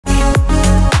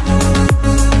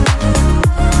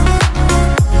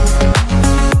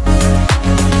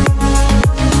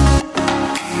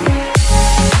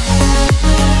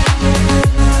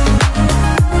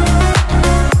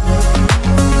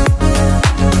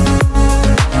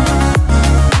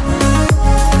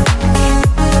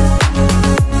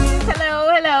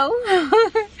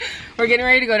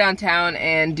ready to go downtown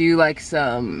and do like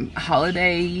some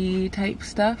holiday type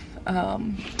stuff.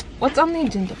 What's on the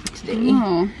agenda for today?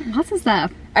 Oh, lots of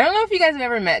stuff. I don't know if you guys have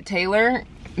ever met Taylor.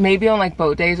 Maybe on like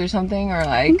boat days or something, or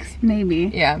like maybe.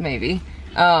 Yeah, maybe.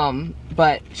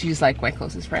 But she's like my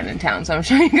closest friend in town, so I'm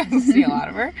sure you guys will see a lot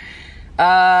of her.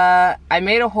 I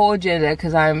made a whole agenda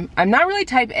because I'm not really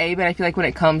type A, but I feel like when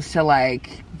it comes to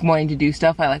like wanting to do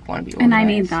stuff, I like want to be organized. And I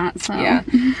need that, so. Yeah.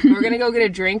 We're gonna go get a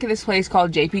drink at this place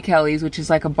called JP Kelly's, which is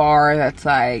like a bar that's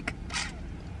like,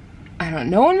 I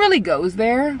don't know, no one really goes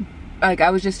there. Like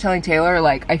I was just telling Taylor,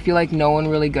 like I feel like no one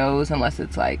really goes unless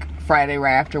it's like Friday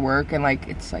right after work and like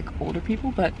it's like older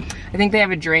people. But I think they have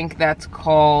a drink that's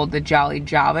called the Jolly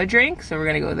Java drink, so we're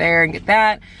gonna go there and get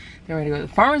that. Then we're gonna go to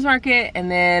the farmer's market, and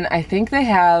then I think they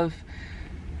have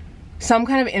some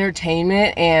kind of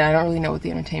entertainment, and I don't really know what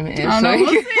the entertainment is. Oh, so no, we'll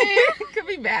it could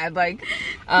be bad. Like,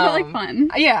 but like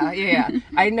fun. Yeah.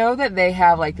 I know that they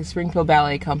have like the Springfield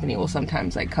Ballet Company will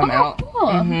sometimes like come out.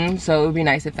 Cool. So it would be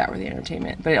nice if that were the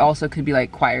entertainment, but it also could be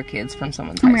like choir kids from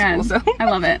someone's high school. So I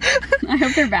love it. I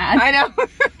hope they're bad. I know.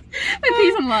 With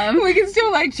peace and love. We can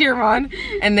still like cheer them on.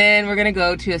 And then we're gonna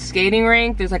go to a skating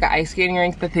rink. There's like an ice skating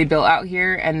rink that they built out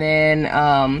here. And then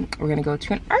we're gonna go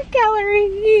to an art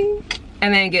gallery.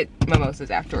 And then get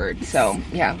mimosas afterwards. So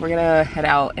yeah, we're gonna head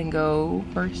out and go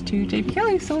first to JP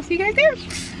Kelly's. So we'll see you guys there.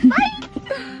 Bye!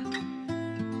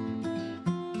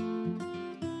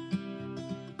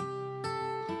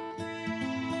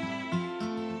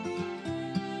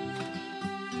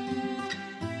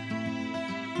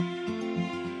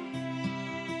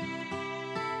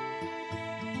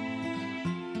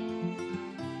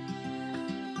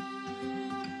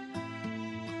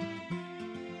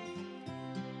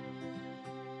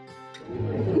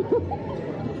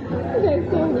 Okay,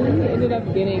 so we ended up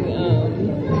getting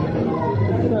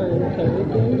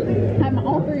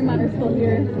All three of mine are still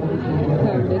here.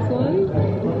 have this one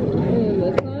and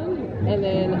this one, and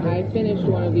then I finished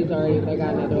one of these already, so I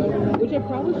got another one, which I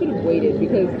probably should have waited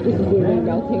because this is literally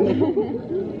melting.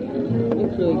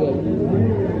 It's really good.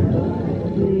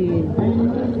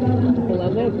 I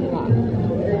love that it's hot. I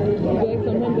feel like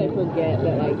sometimes I forget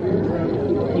that like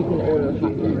you can order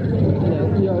hot drinks. You know,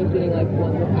 'cause you're always getting like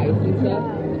ones with ice and stuff.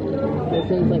 This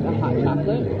one's like a hot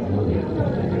chocolate.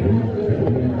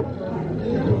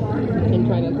 And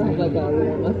try not to have like a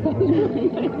little mustache.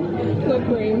 Whipped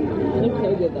cream. It's so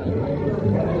good though.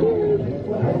 Cheers.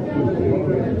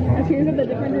 I cheers with a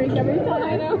different drink every time.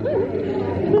 I know.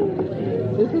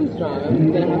 This one's strong.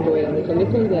 I'm gonna have to wait on this one.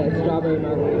 This one's a strawberry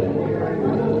margarita.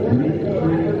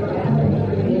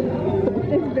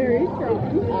 It's very strong.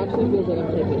 It actually feels like I'm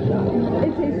taking a shot.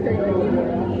 It tastes great.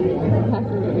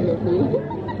 Passing over here for you.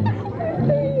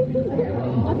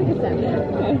 I'll take a sip.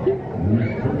 Okay.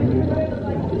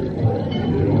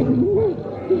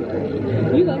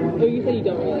 You love, or you say you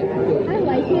don't really like it? I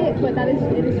like it, but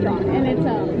it is strong, and it's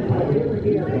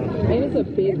a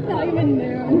big. It's not even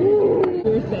new. We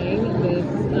were saying this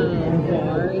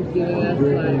bar is giving us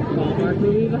like Hallmark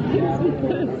movie vibes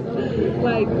because,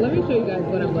 like, let me show you guys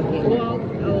what I'm looking at. Well,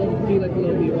 I'll do like a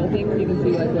little B-roll thing so you can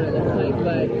see like what it looks like,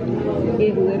 but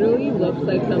it literally looks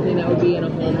like something that would be in a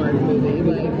Hallmark movie.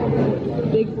 Like,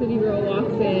 big city girl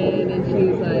walks in and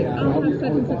she's like, I'll have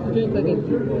such and such a drink, like a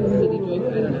city drink,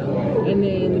 I don't know. And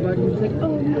then the bartender's like,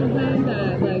 oh, we don't have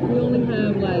that. Like, we only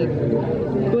have like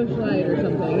Bush Light or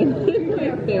something. And then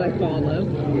like they like fall in love.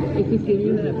 It's just giving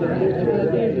you that vibe. I feel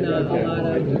like there's not a lot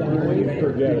of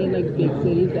bars in like big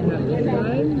cities that have this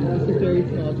vibe. It's a very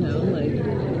small town. Like,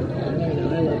 I don't know,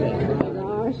 I love it. Oh my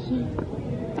gosh.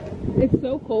 It's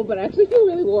so cold, but I actually feel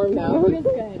really warm now. It's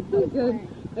good. It's good.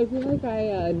 I feel like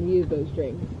I needed those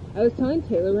drinks. I was telling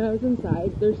Taylor when I was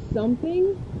inside, there's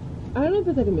something, I don't know if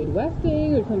it's like a Midwest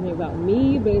thing or something about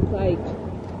me, but it's like,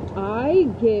 I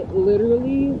get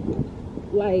literally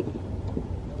like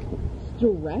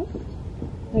stressed,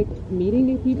 like meeting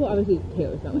new people. Obviously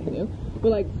Taylor's not like new, but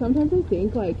like sometimes I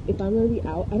think like if I'm gonna be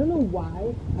out, I don't know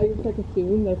why, I just like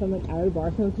assume that if I'm like out at a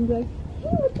bar, someone's gonna be like,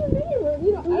 hey, what's your name?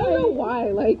 You know, I don't know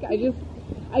why. Like I just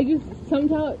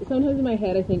sometimes in my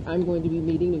head I think I'm going to be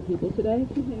meeting new people today,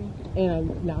 and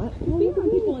I'm not. Well,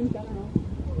 people in general.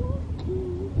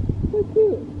 So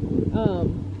cute.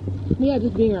 Yeah,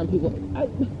 just being around people.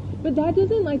 But that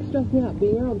doesn't like stress me out.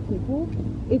 Being around people,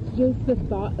 it's just the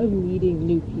thought of meeting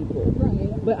new people.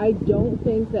 Right. But I don't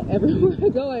think that everywhere I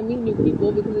go I meet new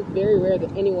people, because it's very rare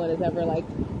that anyone is ever like,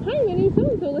 hi, my name's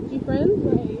so-and-so, let's be friends.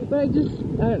 Right. But I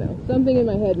don't know. Something in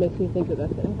my head makes me think that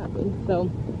that's going to happen. So,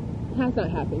 has not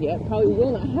happened yet. Probably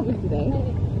will not happen today.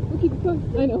 We'll keep it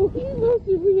posted. I know. We'll keep it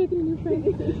posted if we make new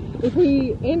friends. If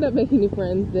we end up making new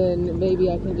friends, then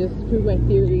maybe I can just prove my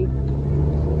theory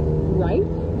right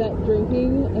that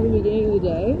drinking at the beginning of the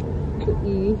day to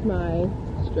ease my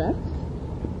stress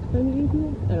kind of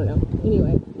easier? I don't know.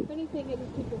 Anyway. If anything, it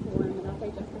just keeps us warm and that's our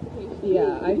justification.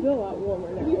 Yeah, I feel a lot warmer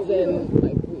now than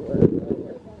like we were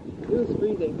earlier. It was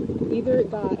freezing. Either it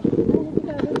got Either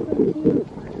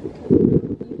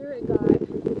it got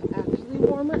actually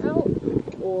warmer out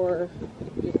or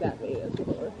just that made us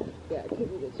cooler. Yeah, it could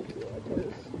be this cooler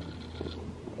because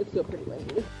it's still pretty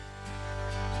windy.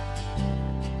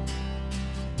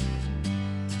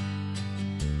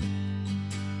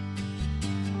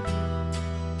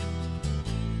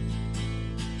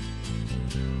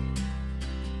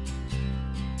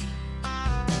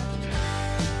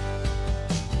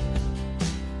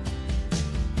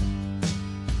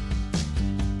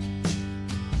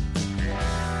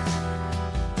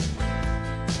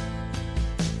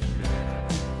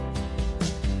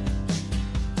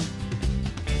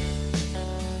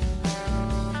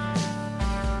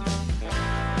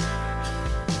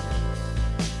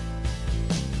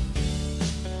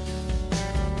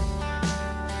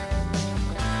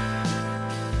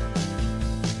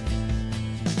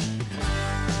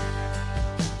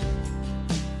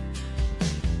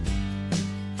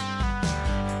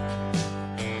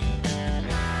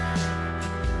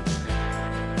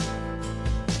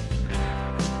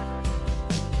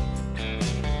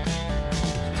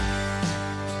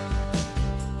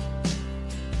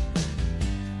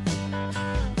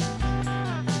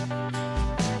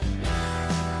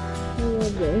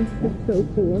 It's so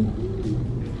cool.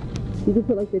 You can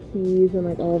put like the teas and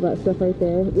like all that stuff right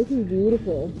there. This is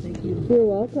beautiful. Thank you. You're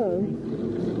welcome.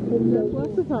 So we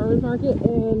left the farmer's market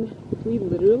and we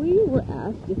literally were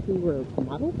asked if we were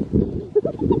models.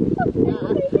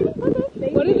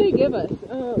 What did they give us?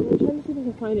 We're trying to see if we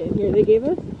can find it in here. They gave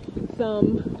us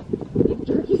some beef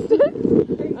jerky sticks.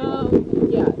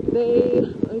 Yeah,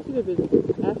 let me see their business.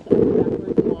 SS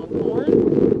backwards Longhorn.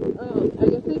 I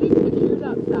guess they do pictures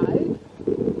outside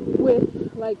with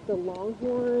like the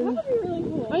longhorn. That would be really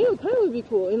cool. I know, it kind of would be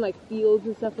cool in like fields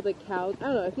and stuff with like cows. I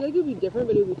don't know. I feel like it would be different,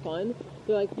 but it would be fun.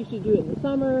 They're like, you should do it in the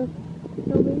summer.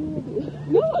 So maybe we'll do it.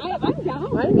 No, I'm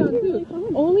down. I'm down too.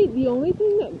 Really the only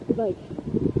thing that like,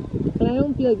 and I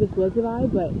don't feel like this was the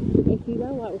vibe, but I see that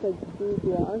a lot with like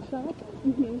boudoir shops.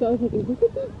 So I was like, is this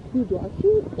a boudoir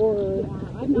shoot or?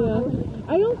 Yeah,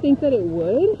 I don't think that it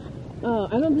would.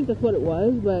 I don't think that's what it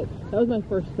was, but that was my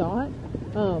first thought.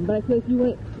 But I feel like you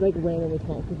went like randomly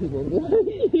calling for people and be like,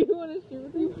 you want to shoot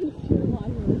with me?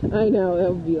 I know, that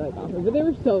would be like awesome, but they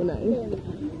were so nice.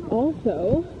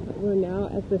 Also, we're now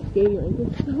at the skating rink.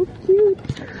 It's so cute.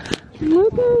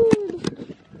 Look at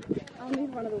it. I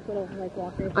need one of those little like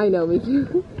walkers. I know, me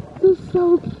too. This is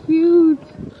so cute.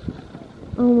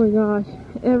 Oh my gosh.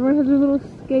 Everyone has their little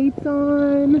skates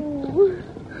on. Oh.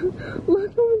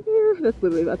 Look over there. That's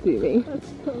literally about to be me.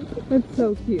 That's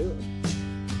so cute.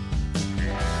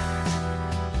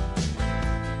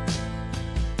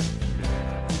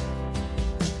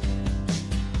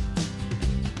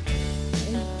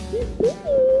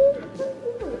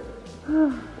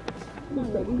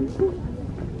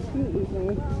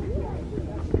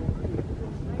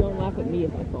 Don't laugh at me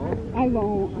if I fall. I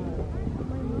won't.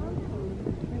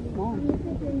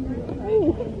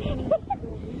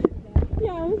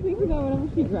 Yeah, I was thinking that whenever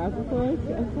she grabbed it for us,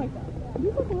 I was like, you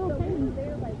look a little funny.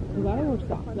 Because I don't wear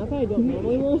socks. Not that I don't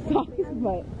normally wear socks,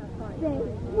 but... Oh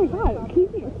my god, can you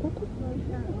see your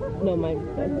No, mine.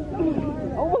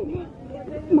 Oh my god.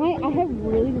 I have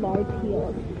really large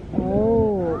heels.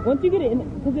 Oh, once you get it in,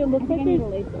 because it looks like there's,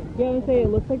 yeah, I would say it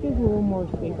looks like there's a little more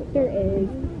space. There is.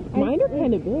 Mine are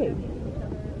kind of big.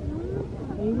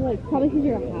 Maybe like, probably because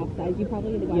you're a half size, you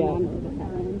probably need to go down to the 7.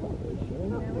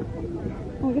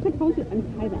 Oh, I guess I told you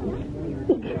untie them.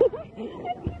 Keep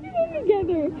them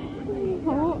together.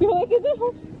 You're like, is it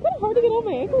hard? It's kind of hard to get all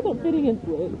my ankles are fitting into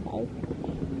it.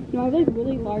 No, I have like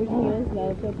really large heels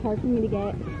though, so it's hard for me to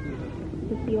get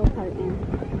the heel part in.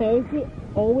 So you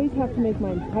always have to make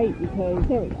mine tight because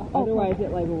otherwise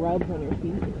it like rubs on your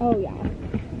feet. Oh yeah.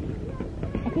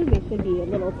 I think they should be a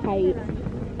little tight.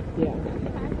 Yeah.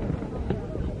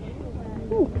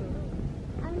 Ooh.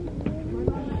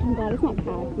 I'm glad it's not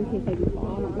packed in case I do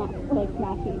fall. I'm not like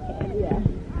smashing a kid. Yeah.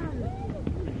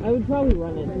 I would probably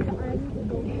run it.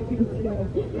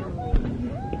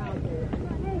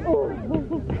 Oh,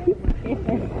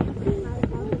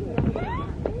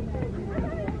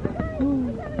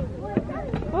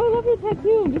 I love your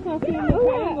tattoo. I'm just not seeing the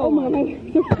triangle. Oh my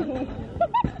god.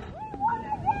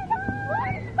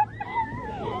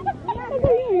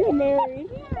 You're married.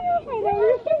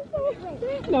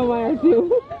 No, mine are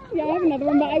too. Yeah, I have another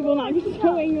one, but I will not be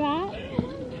showing that.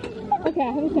 Okay,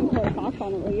 I have a same color socks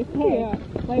on at least. Hey. Yeah.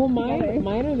 Like, well,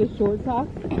 mine are the short socks,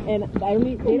 and they don't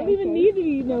even need to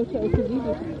be no shows because these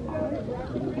are.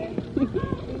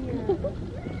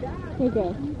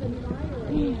 Okay.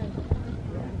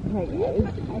 Alright, guys.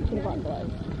 I should have brought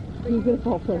gloves. Who's gonna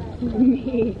fall first?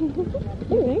 Me. You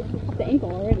think? Off the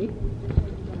ankle already.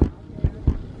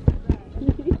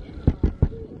 This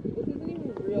isn't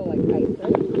even real, like, ice,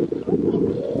 right?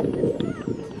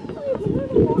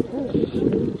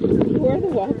 Where are the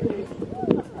walkers?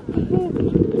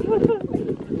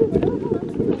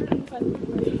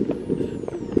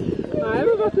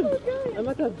 I'm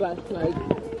about to bust, like.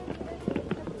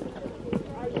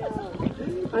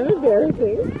 I'm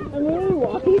embarrassing. I'm literally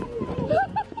walking.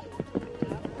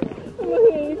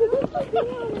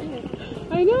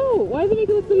 I know. Why does it make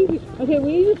it look so easy? Okay,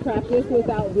 we need to practice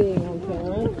without being on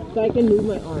camera so I can move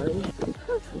my arms.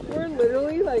 We're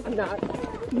literally like not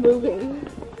moving.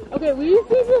 Okay, we just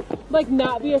need to like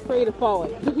not be afraid of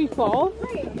falling. If we fall,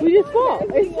 we just fall.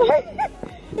 It's like,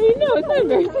 I mean, no, it's not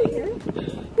embarrassing.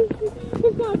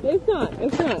 It's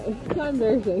not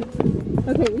embarrassing.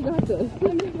 Okay, we got this.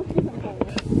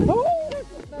 Oh,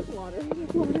 that's water.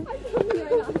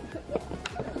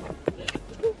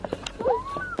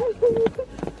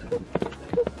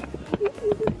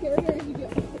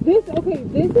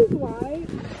 This is why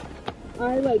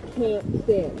I like can't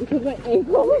stand because my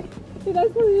ankle.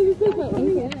 That's what it is. It's like my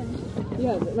ankle.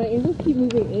 Yeah, but my ankles keep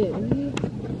moving in.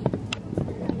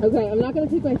 Okay, I'm not gonna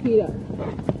take my feet up.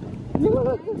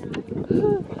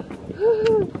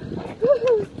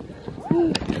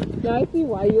 Now I see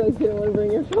why you like didn't want to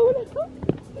bring your phone out.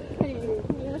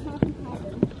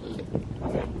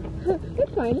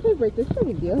 It's fine if I break this, no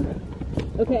big deal.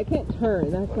 Okay, I can't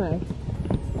turn, that's why.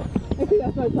 I think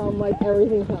that's my problem, like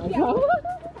everything's not my problem.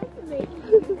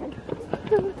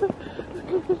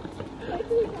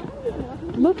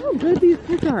 Look how good these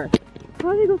kids are.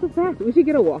 How do they go so fast? We should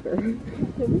get a walker. I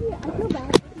feel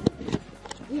bad.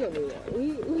 We don't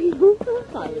need it. We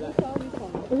fine with that.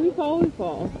 If we fall.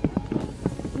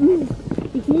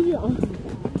 Just move your arms.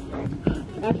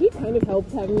 Actually kind of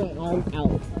helps having my arms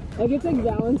out. Like it's like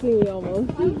balancing me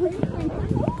almost.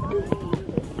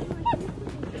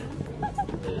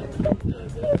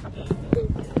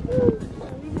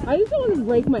 I just don't want to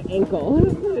break my ankle.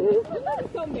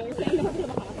 So embarrassing.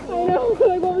 I know,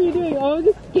 like what were you doing? Oh, I was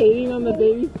just skating on the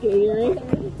baby skating rink.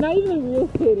 Not even a real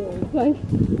skating rink.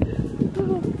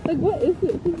 Like what is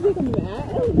this? This is like a mat?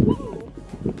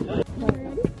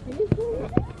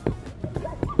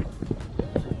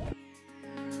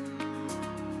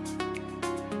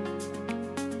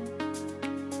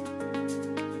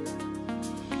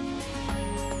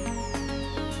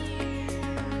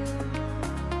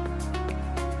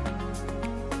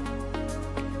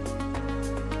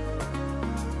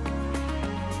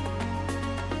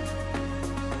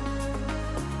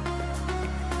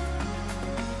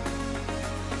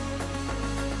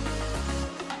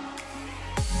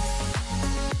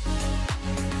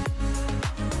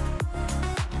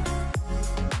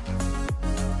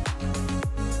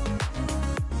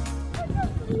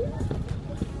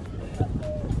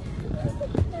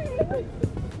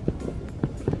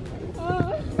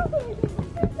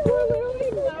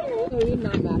 We're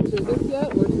not mastered this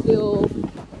yet. We're still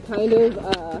kind of,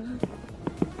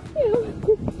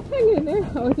 hanging in there.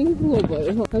 Oh, I think it's a little blurry.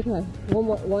 Okay,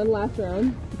 one last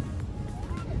round.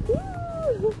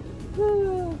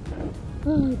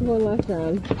 One last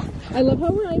round. I love how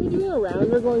we're not even doing a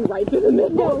round. We're going right through the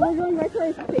middle. No, we're going right to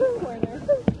our safe corner.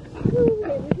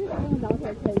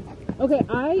 Okay,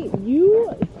 you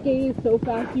skated so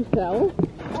fast you fell.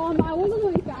 I wasn't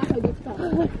going fast. I just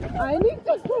fell. I need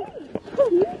to.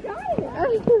 You got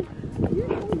it. You're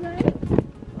so good.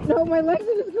 No, my legs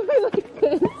are just going like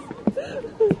this.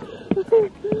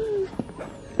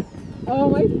 Oh,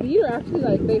 my feet are actually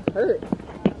like, they hurt.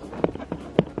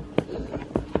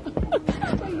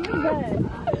 You're good.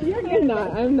 You're good.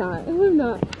 I'm not. You're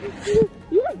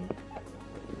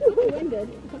winded.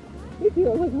 Me too. I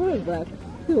was like, what a breath.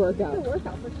 It's a workout. It's a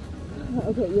workout.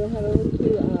 Okay, you'll head over to,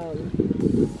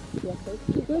 yes,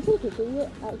 go take a picture of it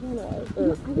out here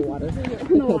or the water. I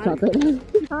can't talk right now.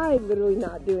 I'm literally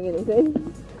not doing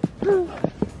anything.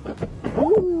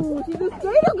 Ooh, she's a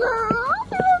skater girl!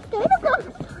 She's a skater girl!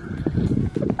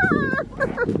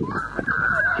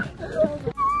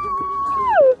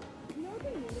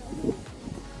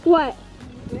 What?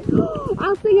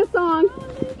 I'll sing a song.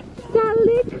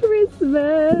 Jolly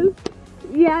Christmas.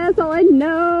 Yeah, that's all I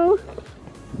know.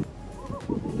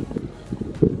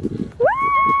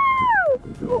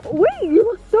 Woo! Wait, you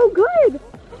look so good.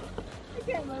 I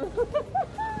can't move.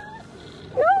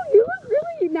 No, you look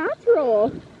really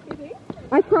natural. You think?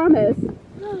 I promise.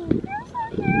 You're so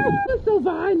cute.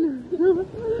 so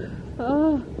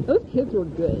fun. Those kids were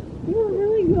good. They were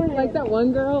really good. Like that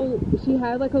one girl, she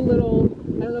had like a little,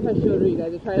 I don't know if I showed her you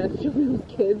guys, I tried not to show people's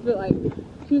kids, but like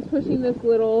she was pushing this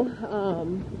little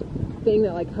thing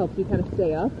that like helps you kind of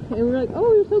stay up, and we were like,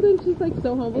 oh, you're so good, and she's like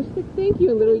so humble, she's like, thank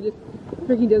you, and literally just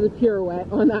freaking does a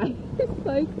pirouette on the ice.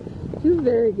 Like, she was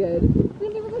very good.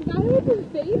 And there was a guy with his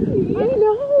baby. I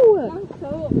know! That was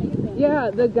so amazing. Yeah,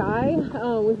 the guy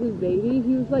with his baby,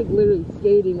 he was like literally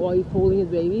skating while he's holding his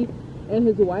baby, and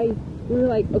his wife, we were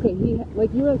like, okay, you were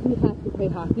like, he has to play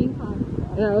hockey.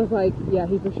 And I was like, yeah,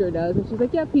 he for sure does. And she's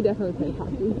like, yep, he definitely plays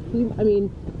hockey. I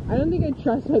mean, I don't think I'd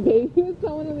trust my baby with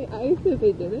someone on the ice if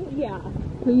they didn't. Yeah.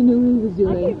 So you knew what he was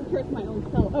doing. I can't even trust my own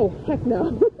self. Oh, heck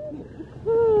no.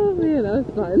 Oh, man, that was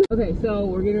fun. Okay, so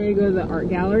we're getting ready to go to the art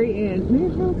gallery, and man,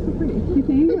 her looks so pretty. You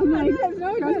think? I'm like,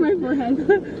 across my forehead.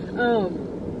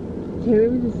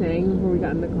 Kayla was just saying before we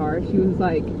got in the car, she was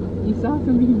like, you saw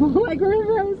some people, like,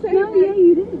 remember I was saying? No, yeah,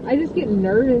 you did. I just get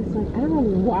nervous, like, I don't know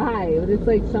why, but it's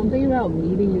like something about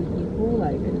meeting new people,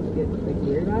 like, I just get like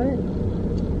weird about it.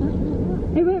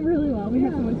 It went really well. We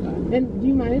had so much fun. And do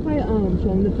you mind if I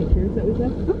show them the pictures that we took?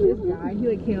 This guy, he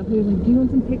like came up to me and was like, do you want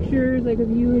some pictures, like,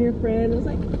 of you and your friend? I was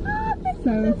like, ah, that's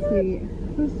So sweet.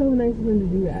 It was so nice of him to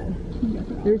do that.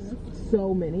 There's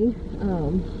so many.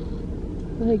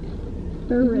 Like,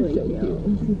 They're really so cute.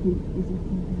 cute.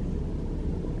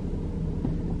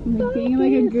 Like being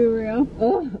like a guru.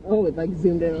 Oh, it like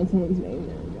zoomed in on someone's name.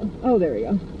 There we go. Oh, there we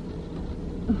go.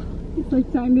 It's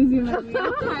like time to zoom in.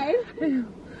 Hi.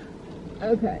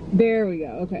 Okay, there we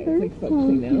go. Okay, They're it's like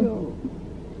focusing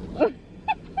now.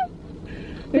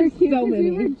 There's cute so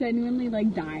many. We were genuinely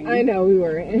like dying. I know we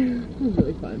were. It was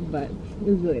really fun, but it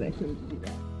was really nice of him to do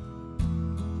that.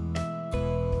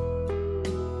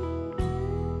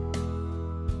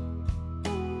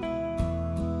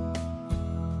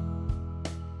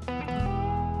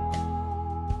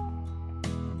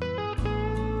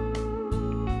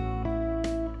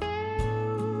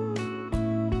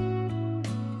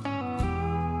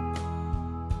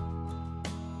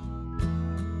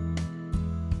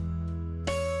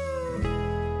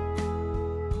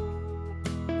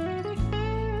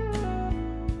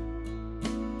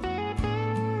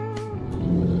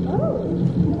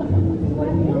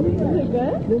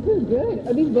 This is good.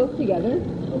 Are these both together? A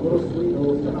little sweet, a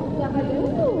little sour.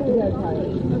 You gotta try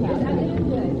it.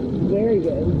 Very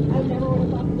good. I've never would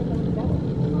have thought of them together.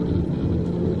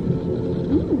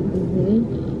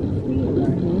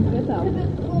 Good though. A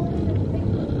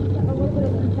little bit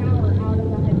of the sour out of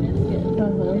the hibiscus.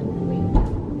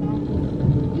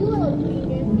 You little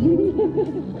vegan.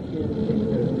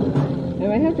 I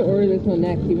might have to order this one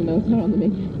next, even though it's not on the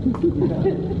menu.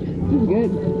 This is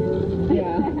good.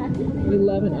 Yeah. We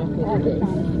love an awful food.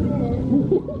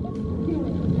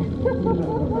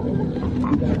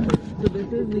 So this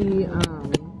is the,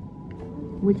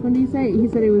 which one do you say? He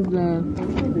said it was the,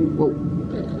 whoa.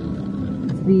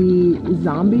 It's the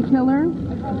zombie killer.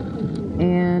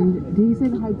 And did he say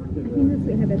the I think it's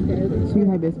sweet hibiscus. Sweet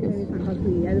hibiscus.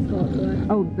 I just call it sweet.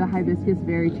 Oh, the hibiscus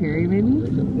berry cherry, maybe?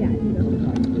 Yeah.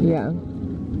 Yeah.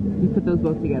 You put those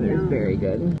both together. It's very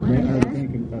good. I was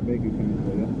thinking about baking something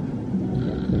for you.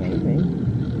 Amazing.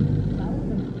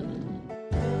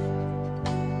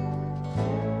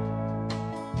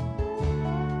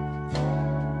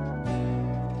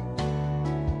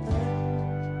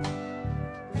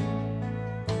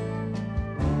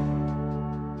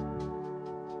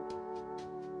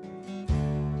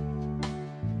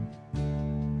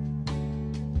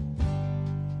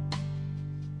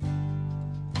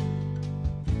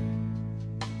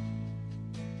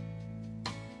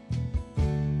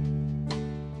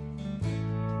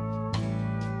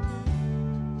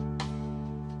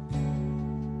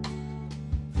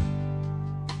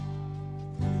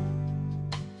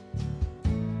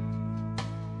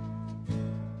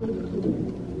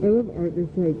 I love art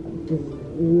that's like just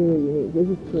really unique. This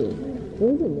is cool. What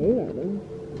is it made out of?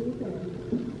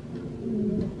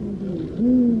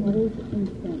 That is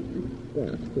insane.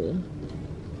 Yeah, it's cool.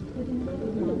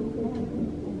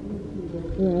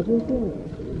 Yeah, I think so.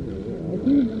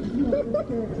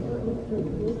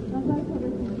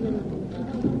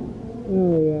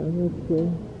 Oh yeah, that's cool.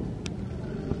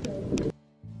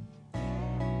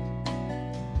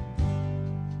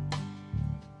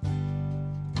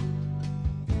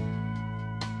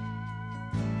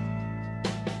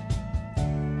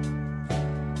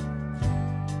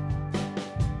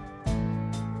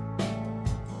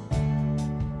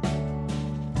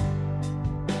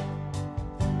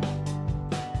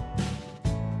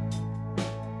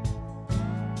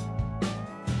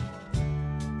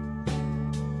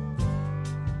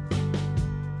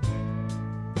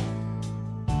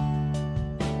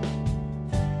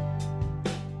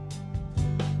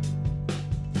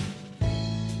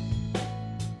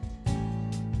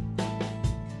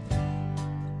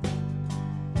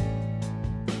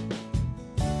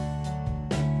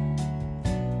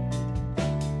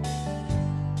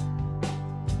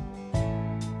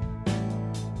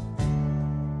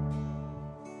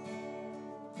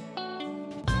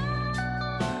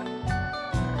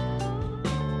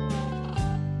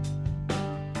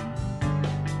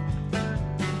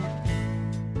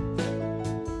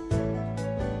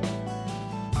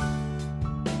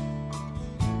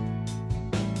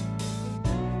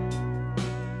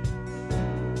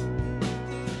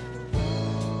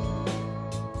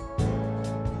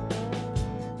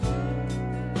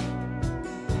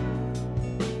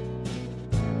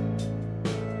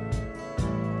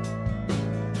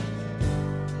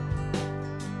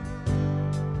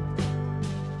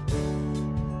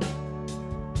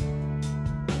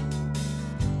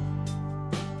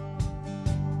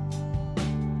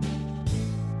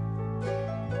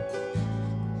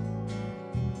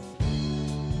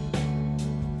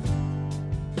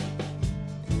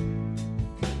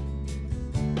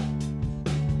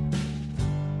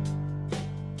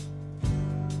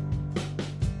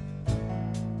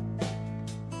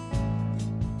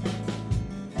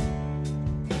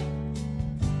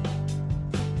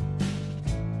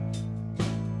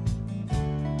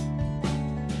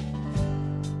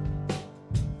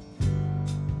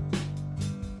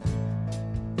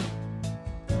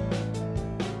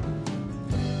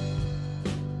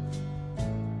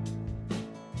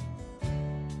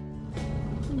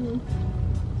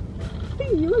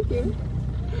 You look cute.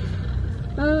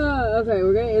 Okay,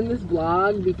 we're gonna end this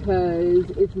vlog because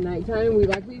it's nighttime. We've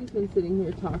actually just been sitting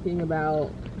here talking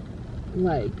about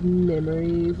like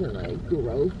memories and like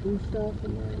growth and stuff,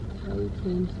 and like how we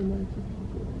changed so much.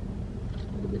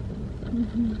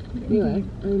 Anyway,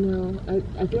 I know.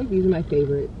 I feel like these are my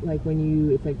favorite. Like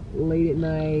when it's like late at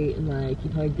night and like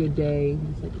you've had a good day, you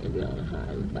just like end it on a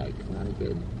high with like a lot of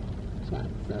good chat.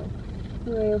 So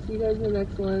anyway, I'll see you guys in the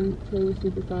next one. Today was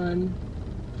super fun.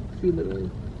 See you literally.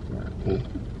 Yeah.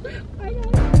 Bye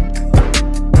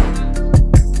guys.